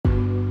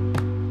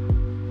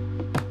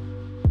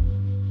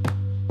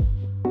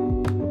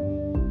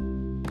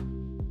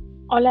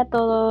Hola a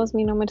todos,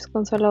 mi nombre es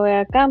Consuelo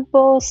Vega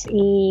Campos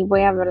y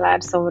voy a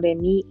hablar sobre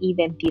mi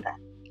identidad.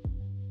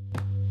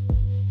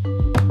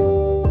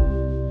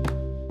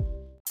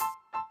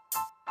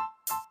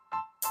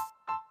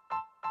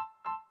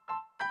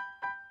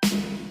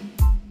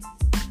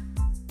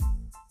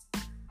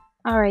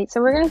 All right,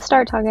 so we're going to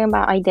start talking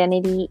about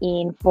identity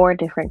in four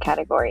different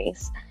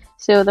categories.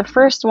 So the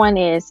first one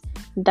is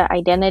the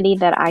identity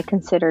that I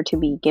consider to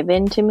be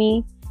given to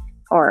me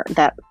or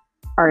that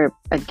are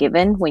a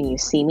given when you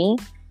see me.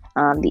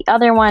 The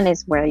other one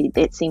is where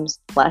it seems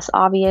less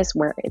obvious,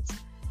 where it's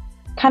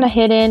kind of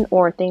hidden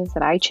or things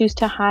that I choose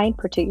to hide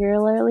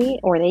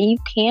particularly or that you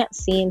can't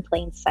see in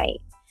plain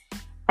sight.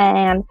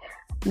 And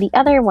the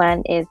other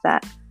one is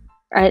that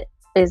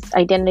is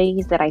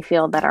identities that I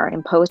feel that are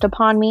imposed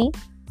upon me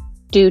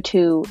due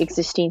to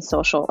existing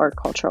social or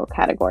cultural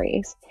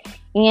categories.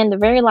 And the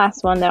very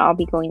last one that I'll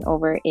be going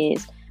over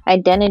is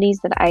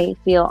identities that I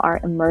feel are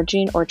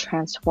emerging or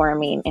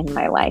transforming in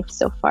my life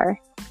so far.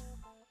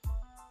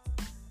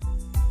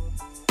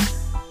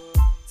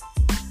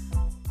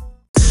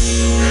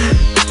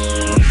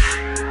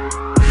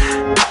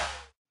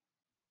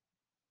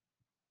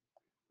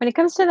 When it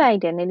comes to the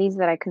identities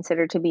that I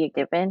consider to be a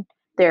given,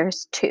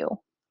 there's two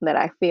that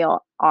I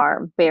feel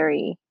are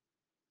very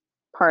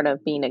part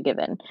of being a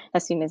given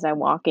as soon as I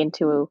walk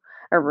into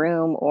a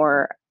room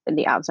or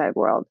the outside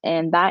world,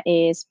 and that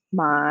is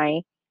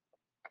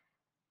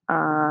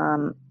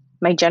um,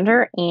 my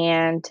gender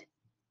and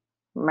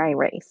my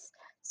race.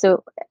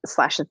 So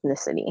slash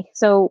ethnicity.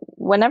 So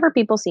whenever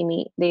people see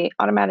me, they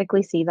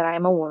automatically see that I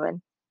am a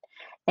woman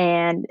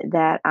and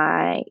that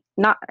I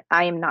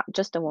am not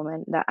just a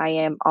woman, that I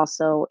am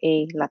also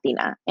a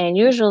Latina. And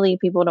usually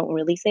people don't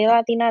really say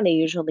Latina, they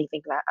usually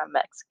think that I'm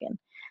Mexican.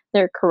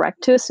 They're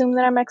correct to assume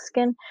that I'm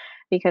Mexican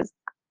because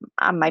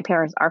my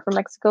parents are from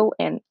Mexico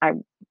and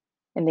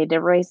they did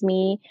raise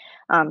me,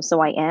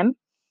 so I am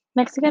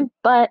Mexican.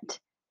 But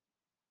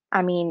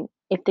I mean,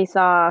 if they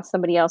saw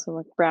somebody else who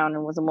looked brown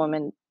and was a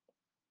woman,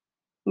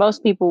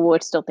 most people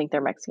would still think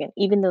they're Mexican,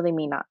 even though they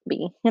may not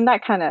be, and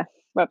that kind of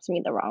rubs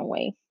me the wrong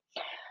way.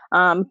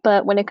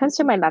 But when it comes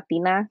to my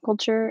Latina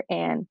culture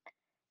and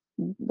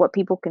what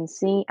people can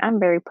see, I'm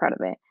very proud of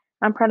it.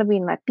 I'm proud of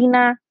being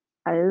Latina.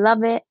 I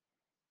love it.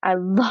 I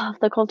love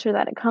the culture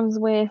that it comes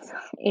with.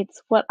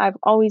 It's what I've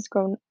always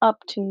grown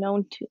up to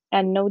know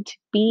to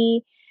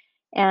be,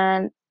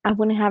 and I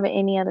wouldn't have it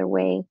any other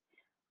way.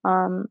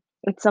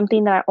 It's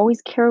something that I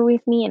always carry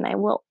with me, and I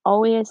will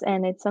always,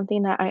 and it's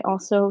something that I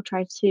also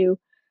try to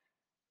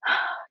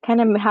kind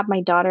of have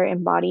my daughter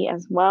embody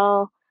as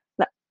well.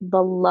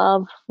 The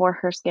love for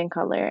her skin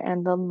color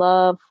and the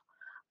love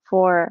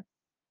for,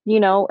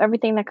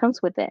 everything that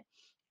comes with it.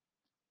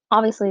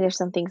 Obviously, there's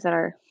some things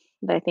that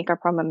I think are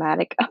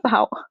problematic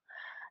about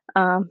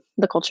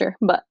the culture,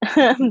 but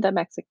the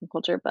Mexican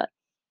culture, but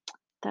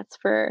that's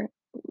for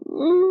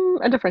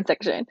a different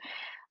section.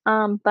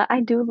 But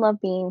I do love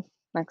being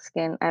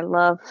Mexican. I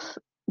love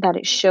that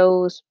it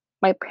shows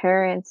my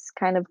parents'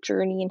 kind of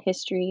journey in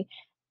history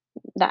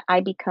that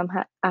I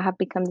have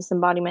become this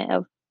embodiment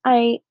of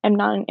I am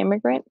not an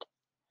immigrant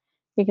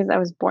because I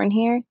was born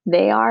here.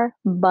 They are,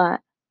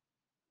 but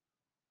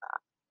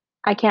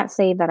I can't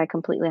say that I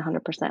completely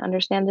 100%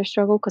 understand their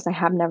struggle because I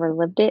have never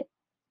lived it.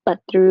 But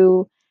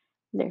through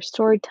their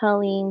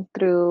storytelling,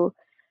 through,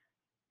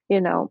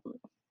 you know,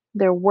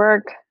 their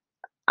work,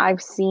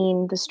 I've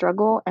seen the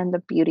struggle and the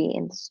beauty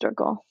in the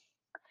struggle.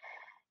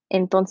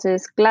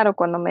 Entonces, claro,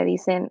 cuando me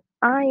dicen,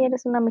 ay,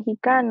 eres una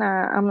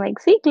mexicana, I'm like,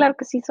 sí, claro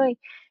que sí soy.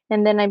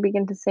 And then I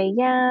begin to say,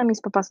 yeah,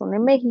 mis papás son de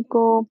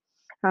México,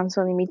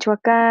 son de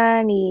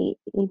Michoacán, y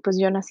pues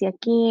yo nací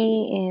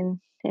aquí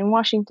in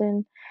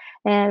Washington.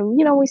 And,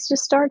 we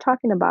just start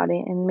talking about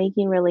it and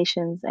making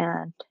relations.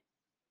 And,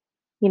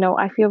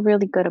 I feel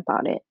really good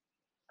about it.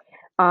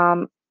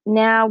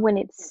 Now, when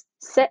it's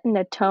set in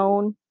a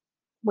tone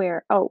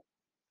where, oh,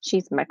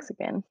 she's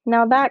Mexican.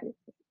 Now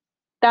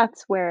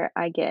that's where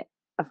I get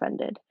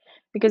offended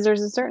because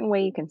there's a certain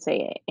way you can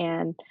say it.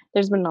 And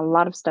there's been a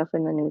lot of stuff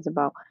in the news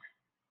about,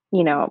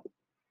 you know,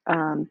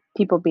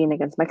 people being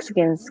against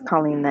Mexicans,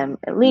 calling them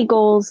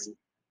illegals,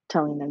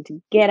 telling them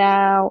to get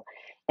out.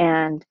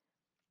 And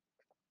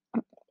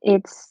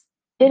it's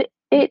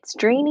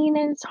draining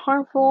and it's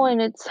harmful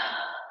and it's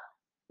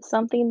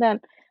something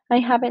that I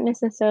haven't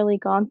necessarily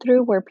gone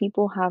through where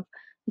people have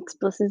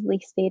explicitly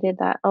stated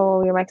that,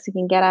 oh, you're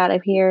Mexican, get out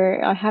of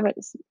here. I haven't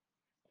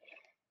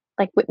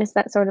like witnessed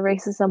that sort of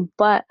racism,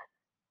 but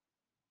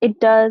it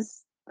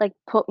does, like,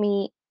 put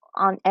me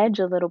on edge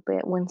a little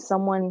bit when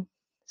someone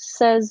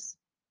says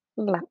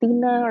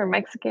Latina or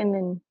Mexican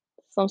in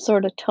some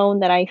sort of tone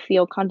that I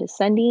feel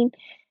condescending.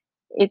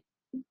 It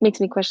makes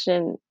me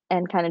question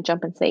and kinda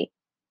jump and say,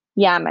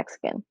 "Yeah, I'm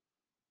Mexican."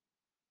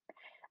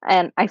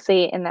 And I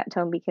say it in that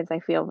tone because I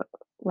feel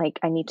like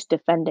I need to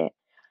defend it,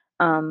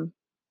 um,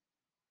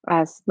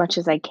 as much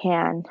as I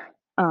can.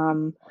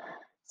 Um,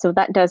 so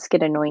that does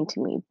get annoying to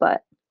me,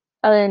 but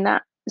other than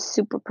that,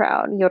 super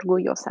proud y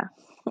orgullosa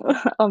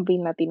of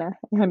being Latina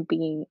and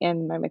being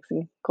in my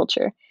Mexican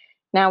culture.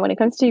 Now, when it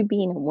comes to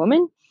being a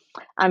woman,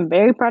 I'm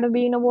very proud of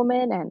being a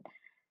woman and,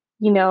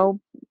 you know,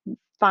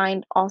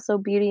 find also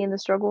beauty in the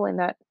struggle and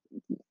that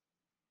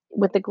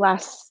with the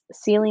glass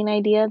ceiling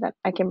idea that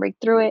I can break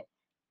through it.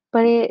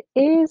 But it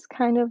is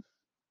kind of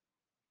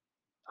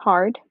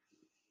hard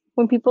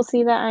when people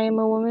see that I am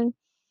a woman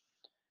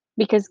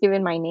because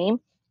given my name,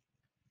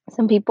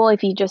 some people,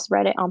 if you just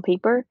read it on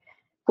paper,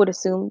 would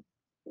assume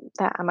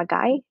that I'm a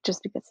guy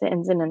just because it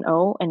ends in an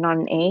O and not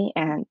an A.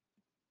 And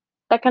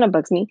that kind of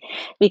bugs me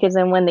because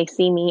then when they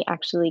see me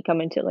actually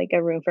come into like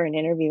a room for an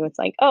interview, it's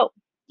like, oh,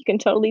 you can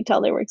totally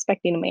tell they were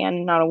expecting a man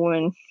and not a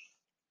woman,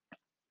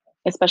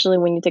 especially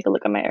when you take a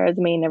look at my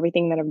resume and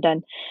everything that I've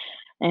done.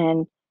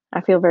 And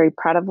I feel very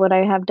proud of what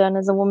I have done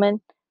as a woman,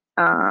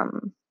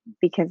 um,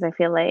 because I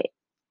feel like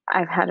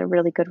I've had a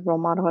really good role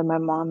model in my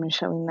mom and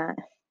showing that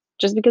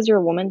just because you're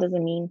a woman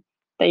doesn't mean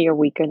that you're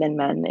weaker than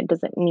men. It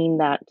doesn't mean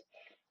that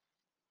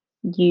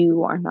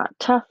you are not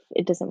tough.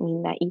 It doesn't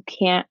mean that you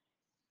can't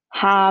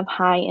have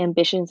high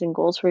ambitions and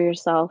goals for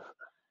yourself.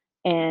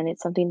 And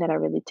it's something that I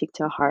really take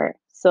to heart.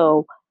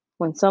 So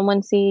when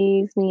someone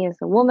sees me as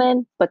a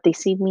woman, but they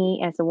see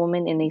me as a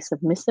woman in a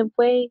submissive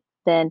way,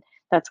 then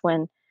that's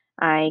when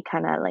I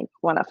kind of like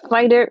want to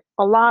fight it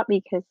a lot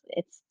because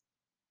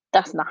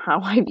that's not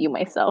how I view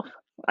myself.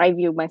 I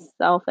view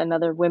myself and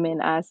other women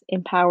as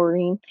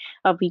empowering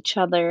of each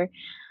other,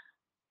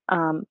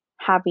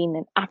 having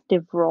an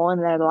active role in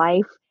their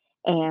life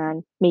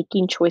and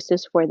making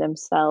choices for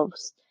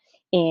themselves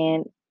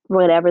and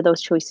whatever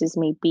those choices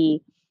may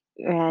be,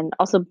 and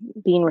also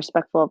being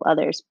respectful of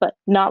others but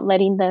not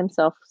letting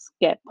themselves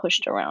get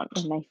pushed around.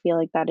 And I feel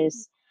like that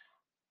is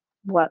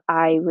what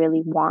I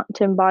really want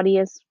to embody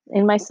as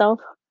in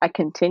myself. I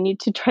continue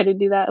to try to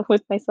do that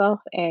with myself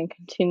and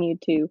continue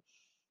to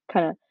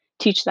kind of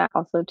teach that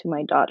also to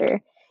my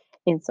daughter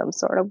in some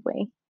sort of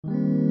way.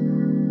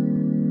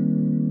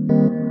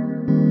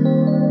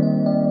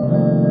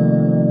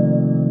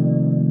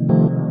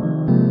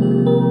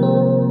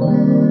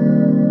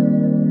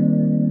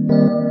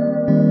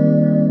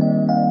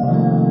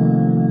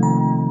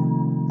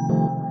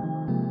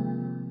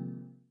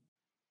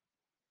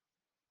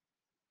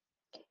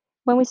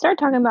 When we start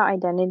talking about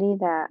identity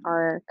that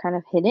are kind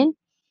of hidden,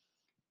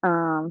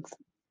 um,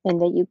 and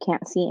that you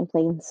can't see in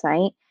plain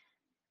sight,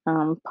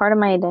 part of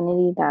my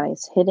identity that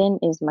is hidden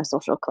is my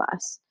social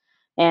class.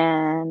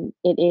 And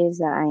it is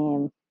that I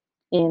am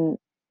in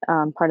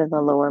part of the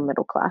lower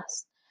middle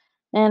class.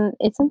 And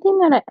it's something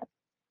that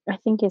I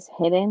think is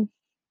hidden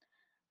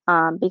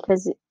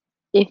because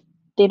if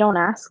they don't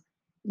ask,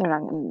 they're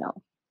not going to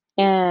know.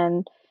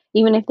 And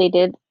even if they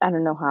did, I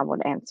don't know how I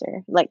would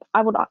answer. Like,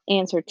 I would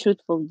answer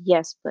truthfully,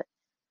 yes, but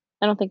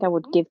I don't think I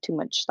would give too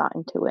much thought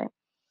into it.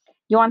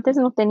 Yo antes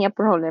no tenía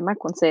problema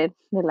con ser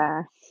de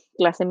la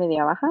clase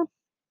media baja,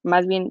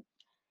 más bien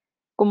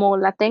como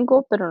la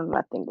tengo, pero no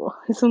la tengo.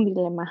 Es un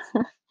dilema.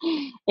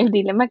 El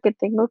dilema que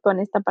tengo con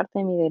esta parte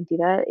de mi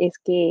identidad es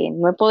que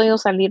no he podido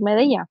salirme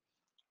de ella.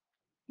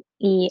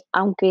 Y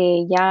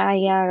aunque ya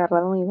haya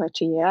agarrado mi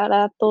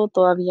bachillerato,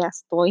 todavía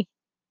estoy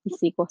y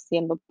sigo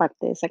siendo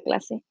parte de esa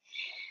clase.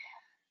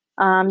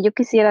 Yo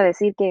quisiera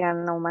decir que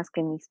gano más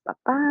que mis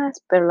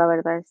papás, pero la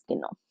verdad es que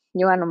no.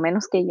 Yo gano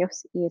menos que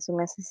ellos y eso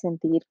me hace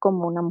sentir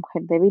como una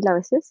mujer débil a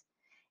veces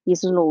y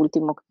eso es lo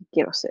último que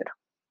quiero ser.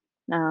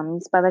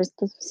 Mis padres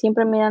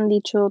siempre me han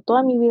dicho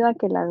toda mi vida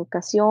que la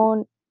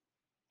educación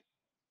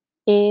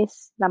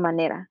es la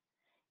manera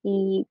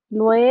y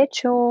lo he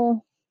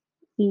hecho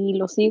y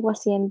lo sigo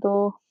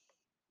haciendo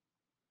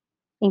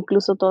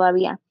incluso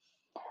todavía.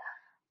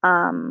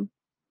 Am,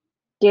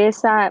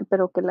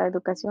 pero que la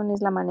educación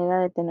es la manera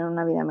de tener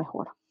una vida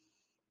mejor.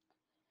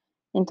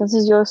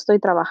 Entonces yo estoy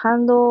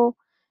trabajando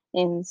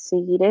en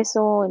seguir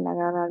eso, en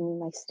agarrar mi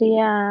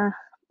maestría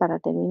para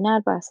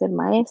terminar, para ser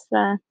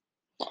maestra.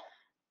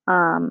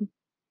 Am,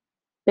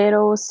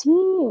 pero sí,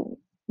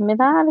 me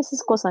da a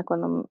veces cosa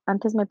cuando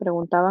antes me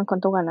preguntaban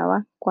cuánto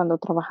ganaba cuando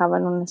trabajaba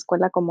en una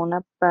escuela como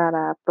una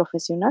para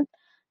profesional.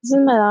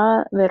 Entonces me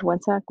daba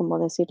vergüenza como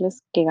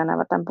decirles que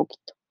ganaba tan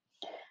poquito,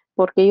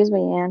 porque ellos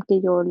veían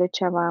que yo le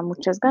echaba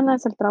muchas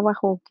ganas al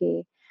trabajo,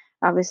 que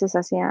a veces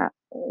hacía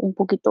un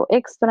poquito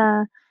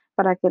extra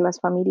para que las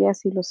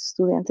familias y los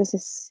estudiantes se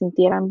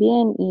sintieran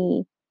bien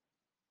y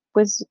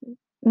pues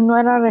no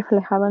era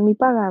reflejado en mi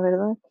paga,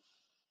 ¿verdad?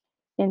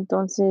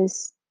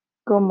 Entonces,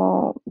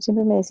 como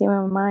siempre me decía mi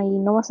mamá, ¿y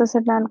no vas a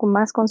hacer algo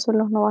más,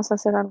 Consuelo? ¿No vas a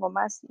hacer algo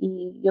más?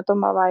 Y yo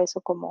tomaba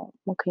eso como,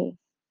 ok,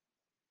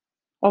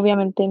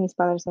 obviamente mis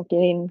padres no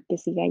quieren que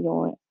siga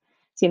yo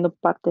siendo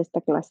parte de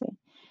esta clase.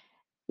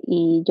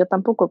 Y yo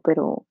tampoco,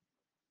 pero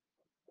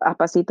a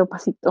pasito a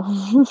pasito.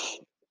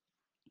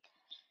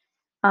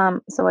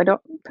 So I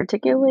don't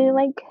particularly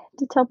like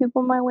to tell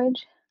people my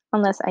wage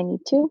unless I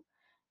need to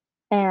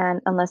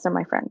and unless they're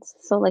my friends.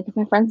 So like if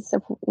me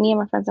and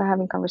my friends are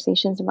having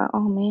conversations about, oh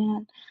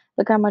man,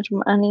 look how much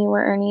money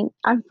we're earning,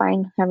 I'm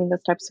fine having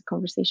those types of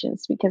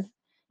conversations because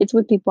it's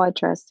with people I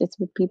trust. It's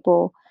with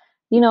people,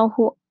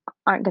 who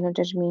aren't gonna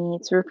judge me.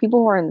 It's for people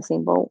who are in the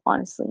same boat,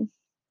 honestly.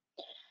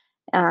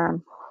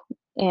 Um,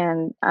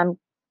 and I'm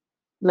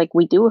like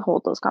we do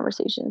hold those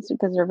conversations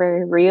because they're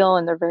very real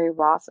and they're very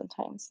raw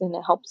sometimes, and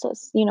it helps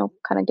us,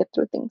 kind of get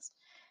through things.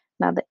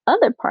 Now, the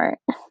other part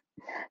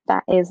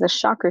that is a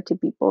shocker to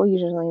people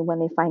usually when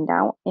they find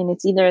out, and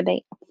it's either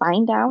they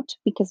find out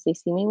because they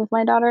see me with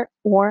my daughter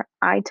or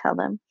I tell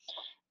them,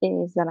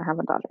 is that I have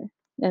a daughter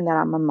and that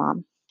I'm a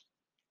mom.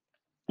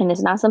 And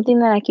it's not something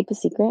that I keep a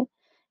secret.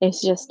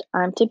 It's just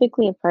I'm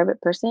typically a private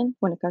person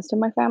when it comes to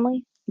my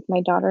family, with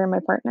my daughter and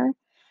my partner.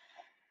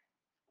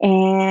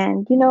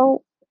 And,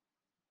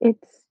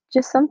 it's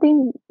just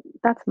something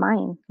that's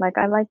mine. Like,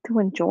 I like to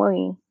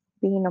enjoy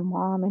being a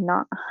mom and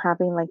not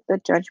having like the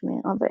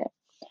judgment of it.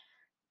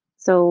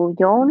 So,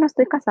 yo no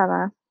estoy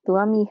casada.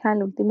 Tuve a mi hija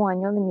el último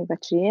año de mi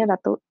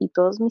bachillerato y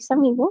todos mis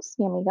amigos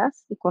y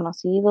amigas y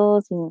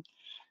conocidos y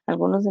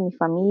algunos de mi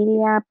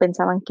familia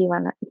pensaban que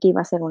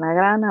iba a ser una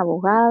gran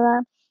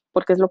abogada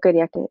porque es lo que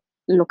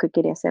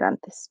quería hacer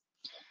antes.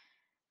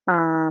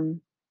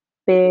 Am,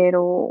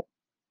 pero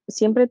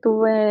siempre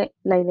tuve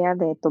la idea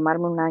de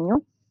tomarme un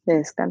año de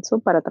descanso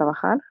para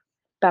trabajar,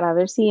 para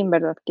ver si en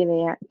verdad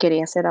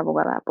quería ser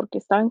abogada, porque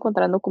estaba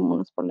encontrando como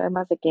unos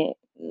problemas de que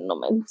no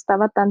me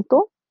gustaba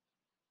tanto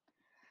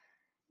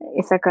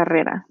esa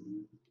carrera.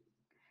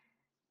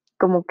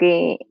 Como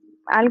que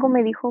algo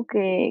me dijo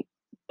que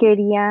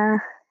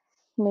quería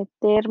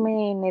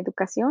meterme en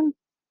educación,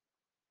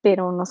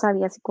 pero no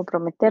sabía si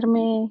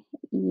comprometerme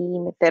y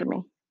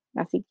meterme.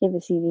 Así que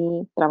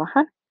decidí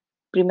trabajar.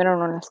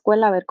 Primero en la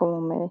escuela, a ver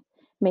cómo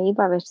me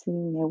iba, a ver si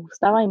me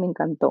gustaba y me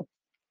encantó.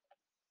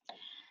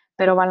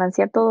 Pero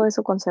balancear todo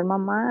eso con ser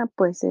mamá,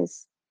 pues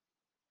es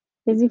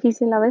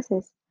difícil a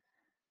veces,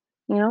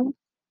 ¿no?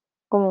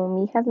 Como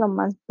mi hija es lo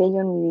más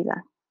bello en mi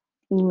vida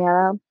y me ha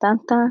dado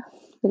tanta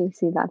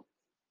felicidad.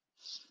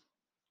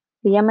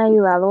 Ella me ha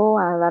ayudado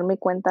a darme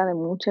cuenta de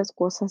muchas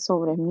cosas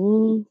sobre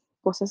mí,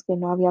 cosas que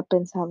no había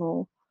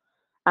pensado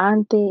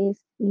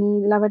antes.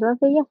 Y la verdad,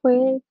 ella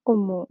fue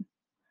como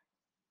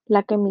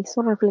la que me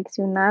hizo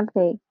reflexionar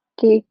de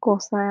qué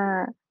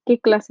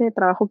clase de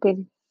trabajo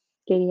que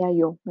quería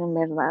yo, en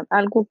verdad.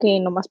 Algo que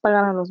nomás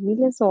pagara los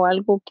biles o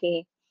algo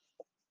que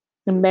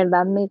en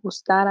verdad me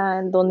gustara,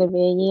 en donde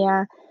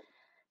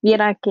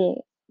viera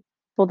que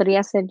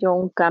podría ser yo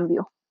un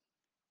cambio.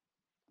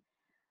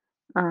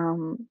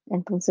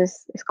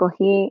 Entonces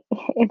escogí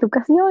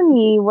educación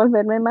y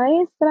volverme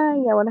maestra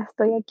y ahora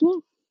estoy aquí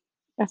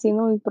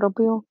haciendo mi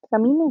propio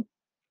camino.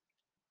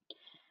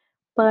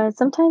 But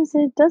sometimes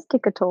it does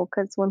take a toll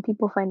because when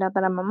people find out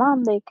that I'm a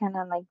mom, they kind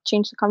of like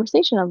change the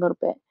conversation a little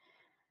bit.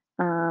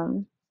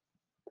 Um,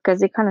 because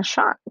they're kind of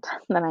shocked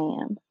that I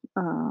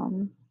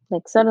am.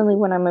 Like suddenly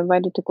when I'm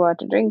invited to go out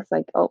to drink, it's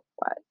like, oh,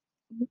 what?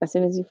 As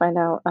soon as you find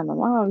out I'm a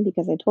mom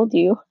because I told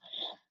you,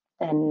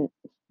 then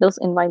those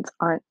invites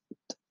aren't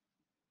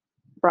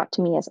brought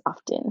to me as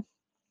often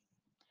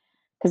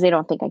because they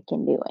don't think I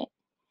can do it.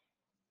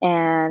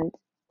 And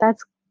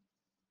that's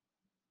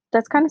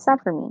that's kind of sad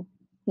for me,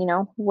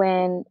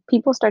 when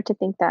people start to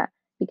think that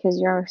because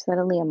you're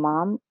suddenly a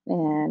mom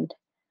and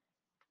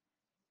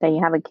that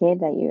you have a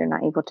kid that you're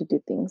not able to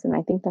do things, and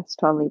I think that's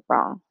totally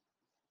wrong.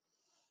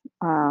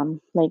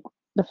 Like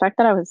the fact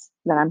that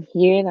I'm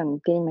here, that I'm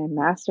getting my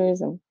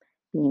master's, and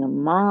being a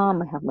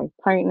mom, I have my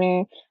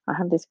partner, I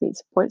have this great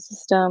support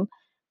system.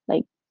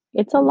 Like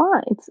it's a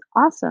lot. It's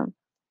awesome,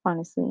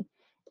 honestly.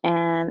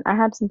 And I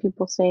had some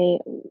people say,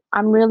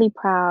 I'm really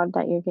proud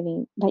that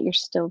you're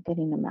still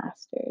getting a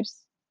master's.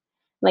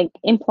 Like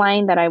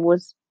implying that I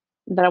wasn't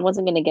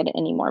gonna get it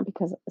anymore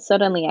because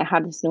suddenly I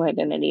had this new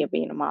identity of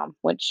being a mom,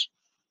 which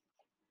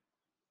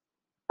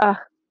uh,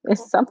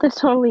 it's something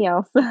totally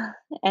else.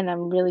 And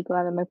I'm really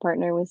glad that my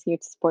partner was here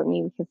to support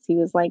me because he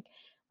was like,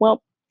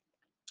 "Well,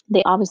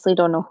 they obviously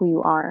don't know who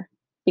you are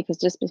because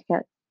just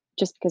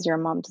because you're a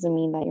mom doesn't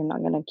mean that you're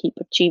not going to keep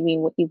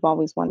achieving what you've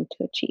always wanted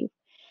to achieve."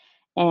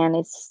 And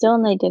it's still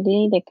an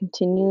identity that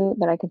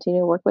I continue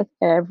to work with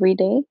every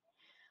day.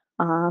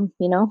 You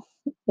know,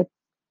 it,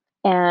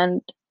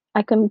 and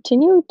I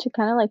continue to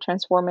kind of like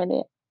transform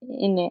it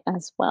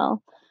as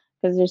well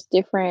because there's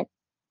different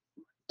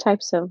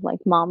types of like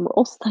mom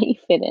roles that you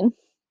fit in.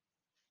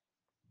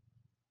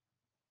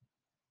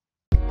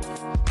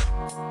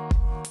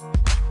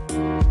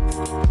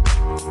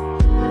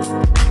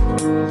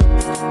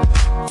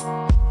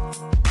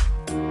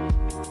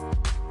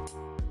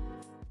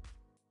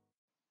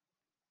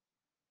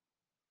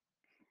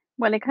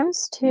 When it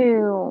comes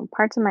to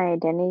parts of my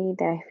identity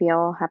that I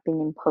feel have been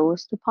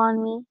imposed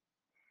upon me,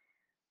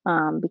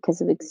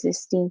 because of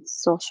existing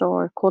social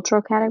or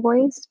cultural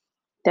categories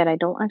that I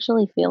don't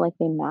actually feel like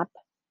they map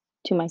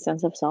to my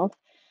sense of self,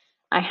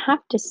 I have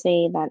to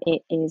say that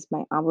it is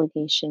my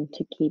obligation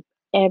to keep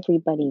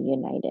everybody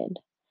united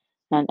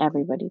and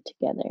everybody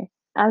together.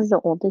 As the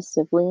oldest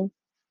sibling,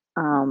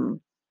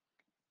 um,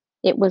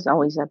 it was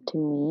always up to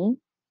me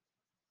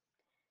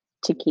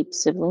to keep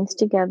siblings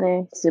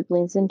together,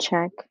 siblings in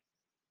check,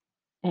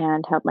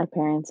 and help my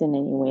parents in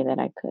any way that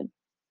I could,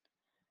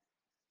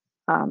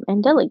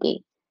 and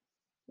delegate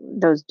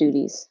those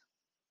duties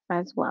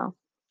as well.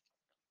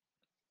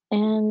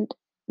 And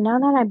now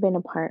that I've been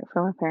apart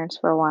from my parents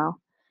for a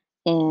while,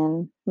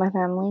 in my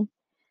family,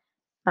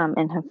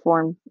 and have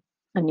formed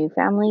a new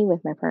family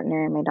with my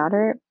partner and my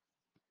daughter,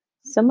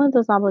 some of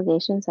those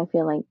obligations I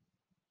feel like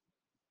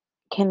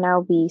can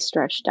now be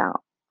stretched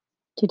out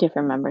to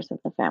different members of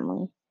the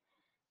family.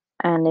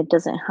 And it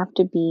doesn't have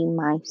to be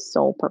my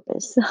sole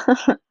purpose.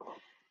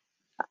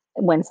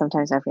 When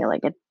sometimes I feel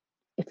like it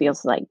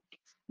feels like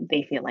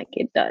they feel like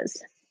it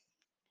does.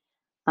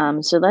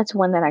 So that's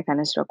one that I kind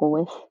of struggle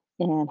with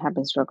and have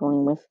been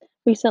struggling with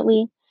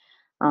recently.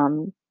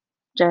 Um,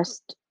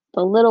 just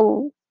the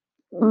little,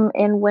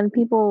 and when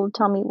people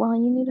tell me, well,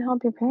 you need to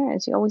help your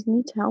parents, you always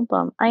need to help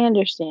them. I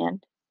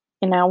understand,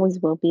 and I always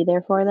will be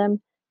there for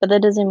them. But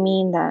that doesn't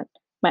mean that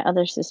my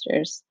other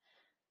sisters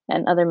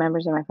and other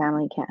members of my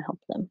family can't help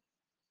them.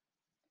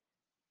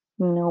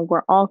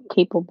 We're all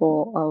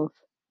capable of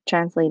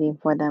translating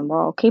for them.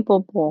 We're all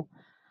capable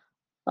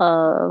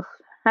of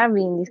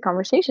having these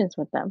conversations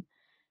with them.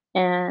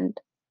 And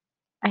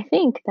I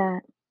think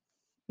that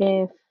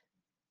if,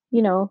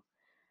 you know,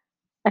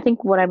 I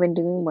think what I've been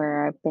doing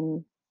where I've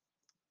been,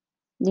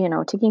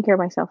 taking care of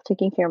myself,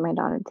 taking care of my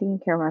daughter, taking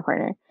care of my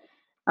partner,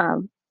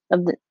 um,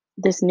 of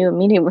this new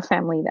immediate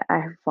family that I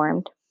have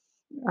formed,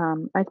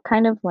 I've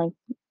kind of like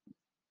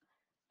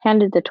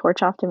handed the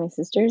torch off to my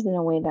sisters in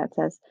a way that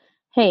says,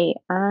 hey,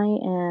 I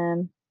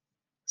am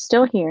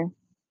still here,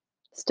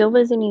 still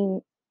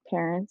visiting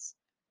parents,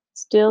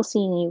 still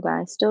seeing you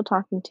guys, still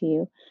talking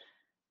to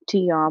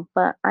y'all,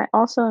 but I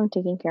also am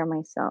taking care of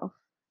myself.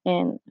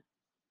 And,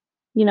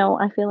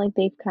 I feel like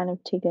they've kind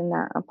of taken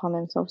that upon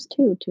themselves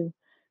too, to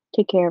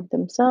take care of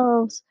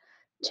themselves,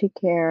 take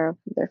care of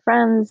their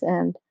friends,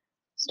 and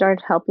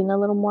started helping a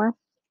little more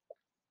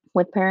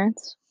with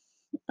parents.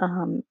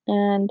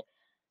 And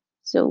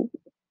so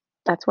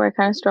that's where I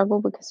kind of struggle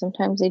because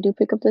sometimes they do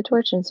pick up the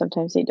torch and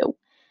sometimes they don't.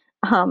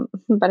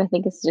 But I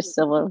think it's just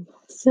civil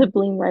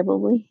sibling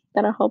rivalry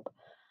that I hope.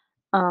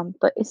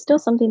 But it's still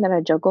something that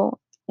I juggle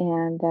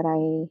and that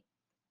I,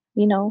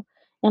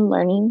 am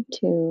learning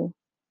to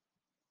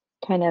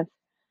kind of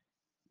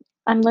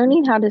I'm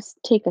learning how to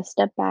take a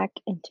step back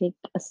and take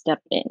a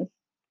step in,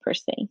 per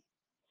se.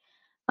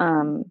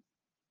 Um,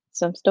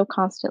 so I'm still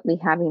constantly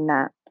having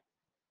that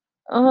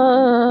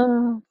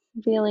uh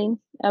feeling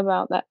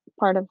about that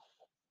part of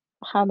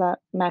how that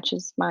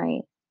matches my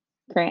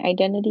current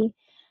identity.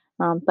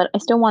 But I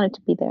still want it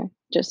to be there,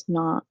 just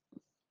not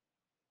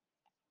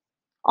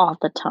all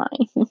the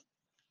time,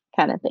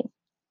 kind of thing.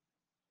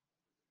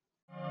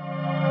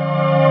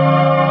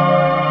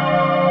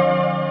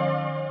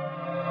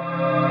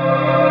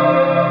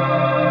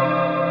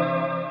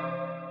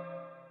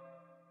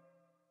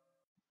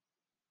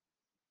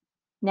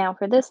 Now,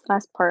 for this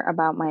last part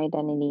about my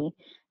identity,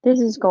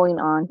 this is going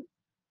on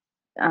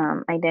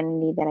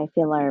identity that I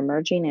feel are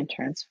emerging and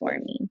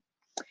transforming.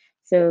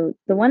 So,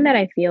 the one that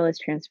I feel is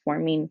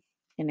transforming,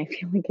 and I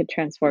feel like it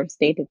transforms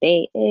day to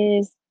day,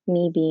 is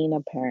me being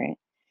a parent.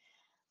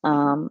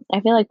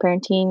 I feel like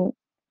parenting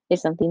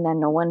is something that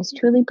no one is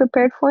truly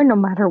prepared for, no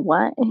matter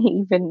what,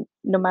 even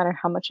no matter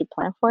how much you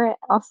plan for it,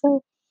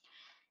 also.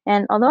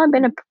 And although I've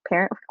been a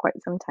parent for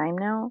quite some time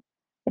now,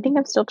 I think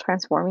I'm still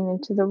transforming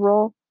into the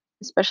role,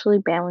 especially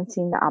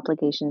balancing the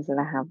obligations that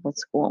I have with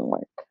school and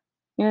work.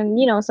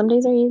 And, some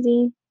days are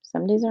easy,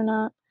 some days are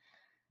not.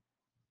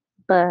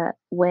 But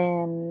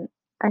when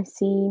I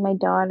see my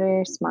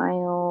daughter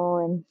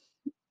smile and,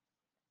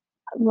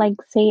 like,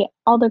 say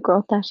all the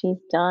growth that she's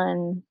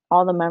done,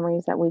 all the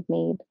memories that we've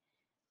made,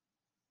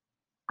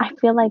 I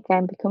feel like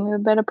I'm becoming a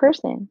better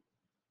person.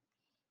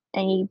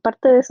 Y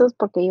parte de eso es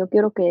porque yo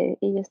quiero que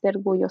ella esté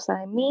orgullosa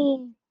de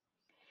mí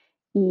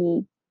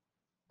y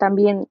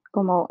también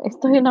como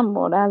estoy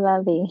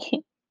enamorada de,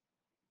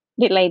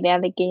 de la idea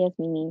de que ella es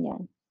mi niña.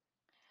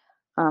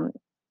 Am,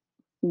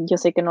 yo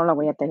sé que no la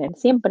voy a tener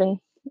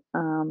siempre,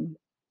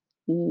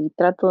 y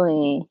trato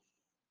de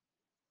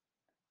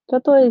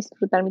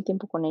disfrutar mi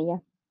tiempo con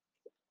ella,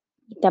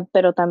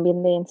 pero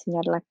también de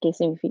enseñarla qué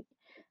significa,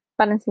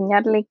 para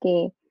enseñarle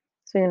que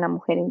soy una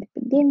mujer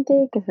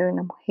independiente, que soy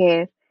una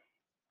mujer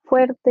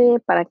fuerte,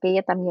 para que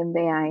ella también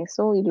vea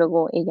eso y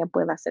luego ella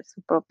pueda hacer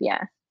su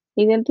propia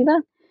identidad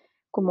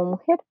como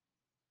mujer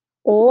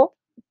o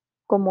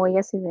como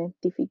ella se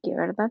identifique,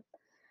 ¿verdad?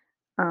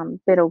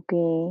 Pero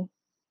que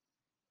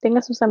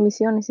tenga sus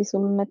ambiciones y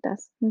sus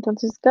metas.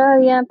 Entonces, cada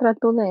día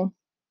trato de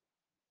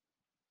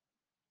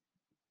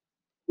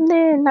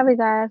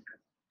navegar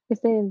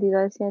esta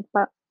identidad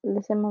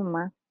de ser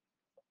mamá.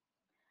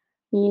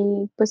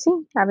 Y pues sí,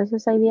 a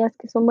veces hay días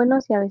que son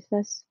buenos y a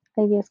veces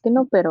hay días que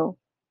no, pero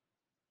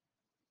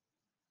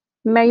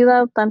me ha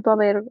ayudado tanto a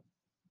ver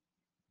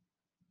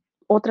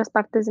otras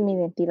partes de mi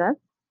identidad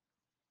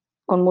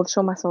con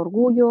mucho más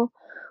orgullo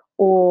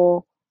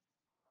o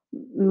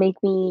make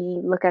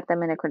me look at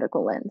them in a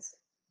critical lens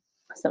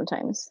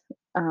sometimes.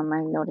 I've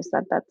noticed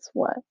that that's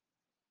what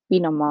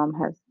being a mom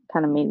has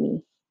kind of made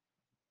me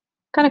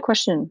kind of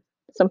question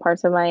some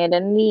parts of my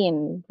identity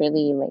and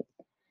really like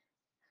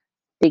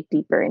dig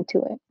deeper into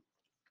it.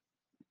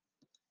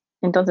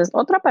 Entonces,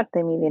 otra parte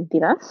de mi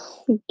identidad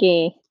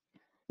que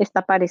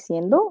está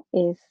apareciendo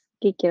es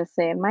que quiero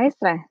ser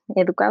maestra,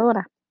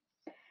 educadora,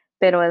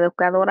 pero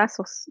educadora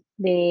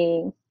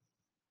de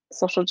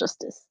social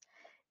justice.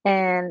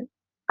 And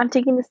I'm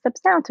taking the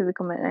steps down to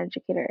become an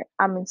educator.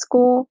 I'm in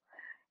school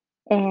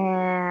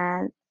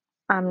and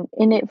I'm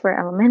in it for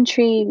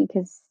elementary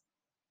because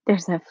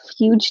there's a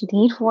huge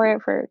need for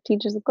it for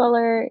teachers of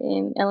color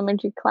in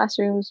elementary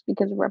classrooms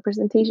because of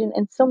representation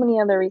and so many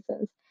other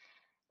reasons.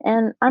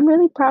 And I'm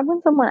really proud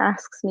when someone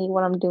asks me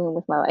what I'm doing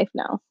with my life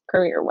now,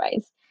 career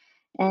wise.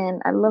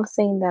 And I love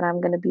saying that I'm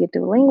going to be a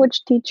dual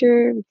language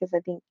teacher because I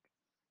think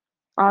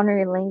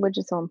honoring language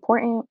is so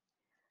important.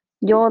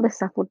 Yo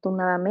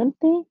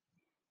desafortunadamente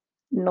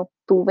no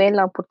tuve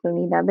la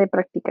oportunidad de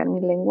practicar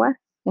mi lengua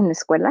en la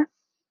escuela,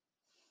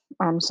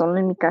 solo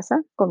en mi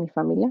casa con mi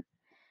familia.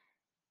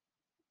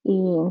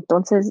 Y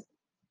entonces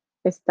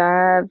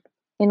estar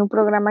en un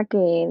programa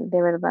que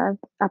de verdad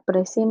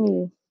aprecie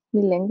mi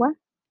lengua,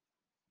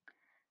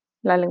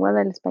 la lengua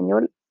del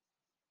español,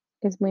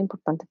 es muy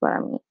importante para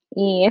mí.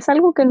 Y es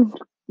algo que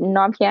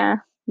no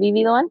había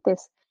vivido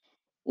antes.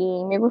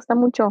 Y me gusta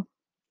mucho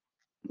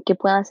que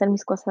pueda hacer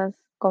mis cosas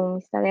como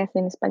mis tareas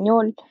en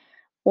español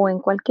o en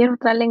cualquier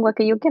otra lengua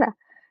que yo quiera,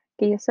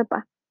 que yo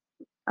sepa.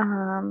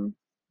 Am,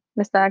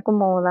 Me está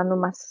como dando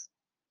más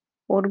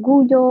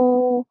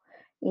orgullo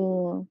y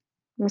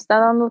me está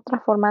dando otra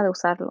forma de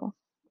usarlo,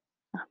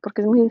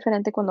 porque es muy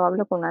diferente cuando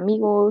hablo con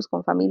amigos,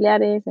 con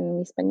familiares en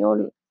mi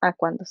español, a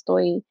cuando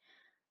estoy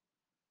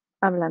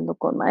hablando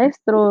con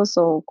maestros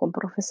o con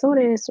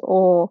profesores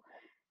o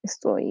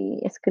estoy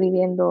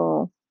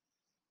escribiendo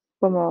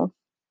como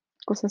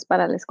cosas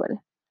para la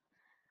escuela.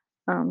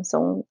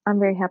 So I'm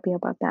very happy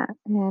about that.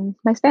 And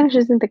my Spanish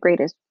isn't the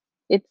greatest.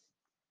 It's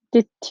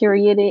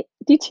deteriorated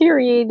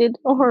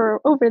over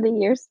the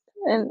years,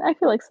 and I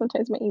feel like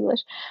sometimes my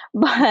English,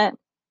 but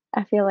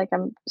I feel like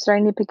I'm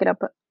starting to pick it up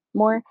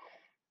more,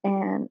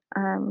 and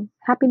I'm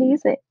happy to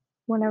use it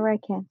whenever I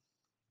can.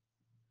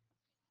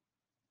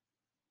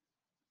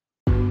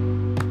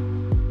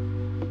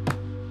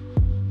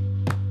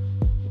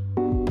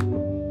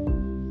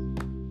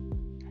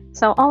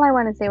 So all I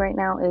want to say right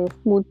now is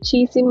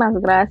muchísimas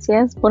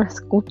gracias por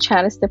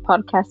escuchar este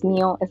podcast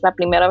mío. Es la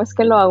primera vez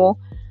que lo hago,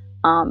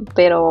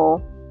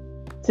 pero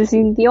se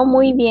sintió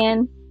muy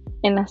bien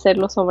en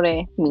hacerlo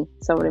sobre mí,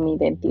 sobre mi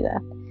identidad,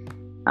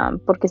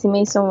 porque sí me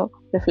hizo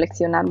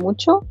reflexionar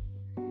mucho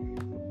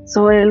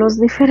sobre los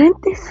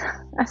diferentes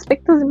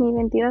aspectos de mi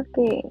identidad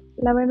que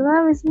la verdad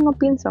a veces no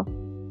pienso.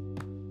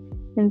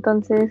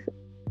 Entonces,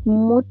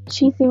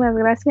 muchísimas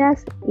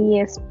gracias y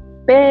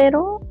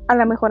espero a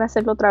lo mejor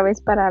hacerlo otra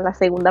vez para la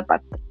segunda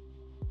parte.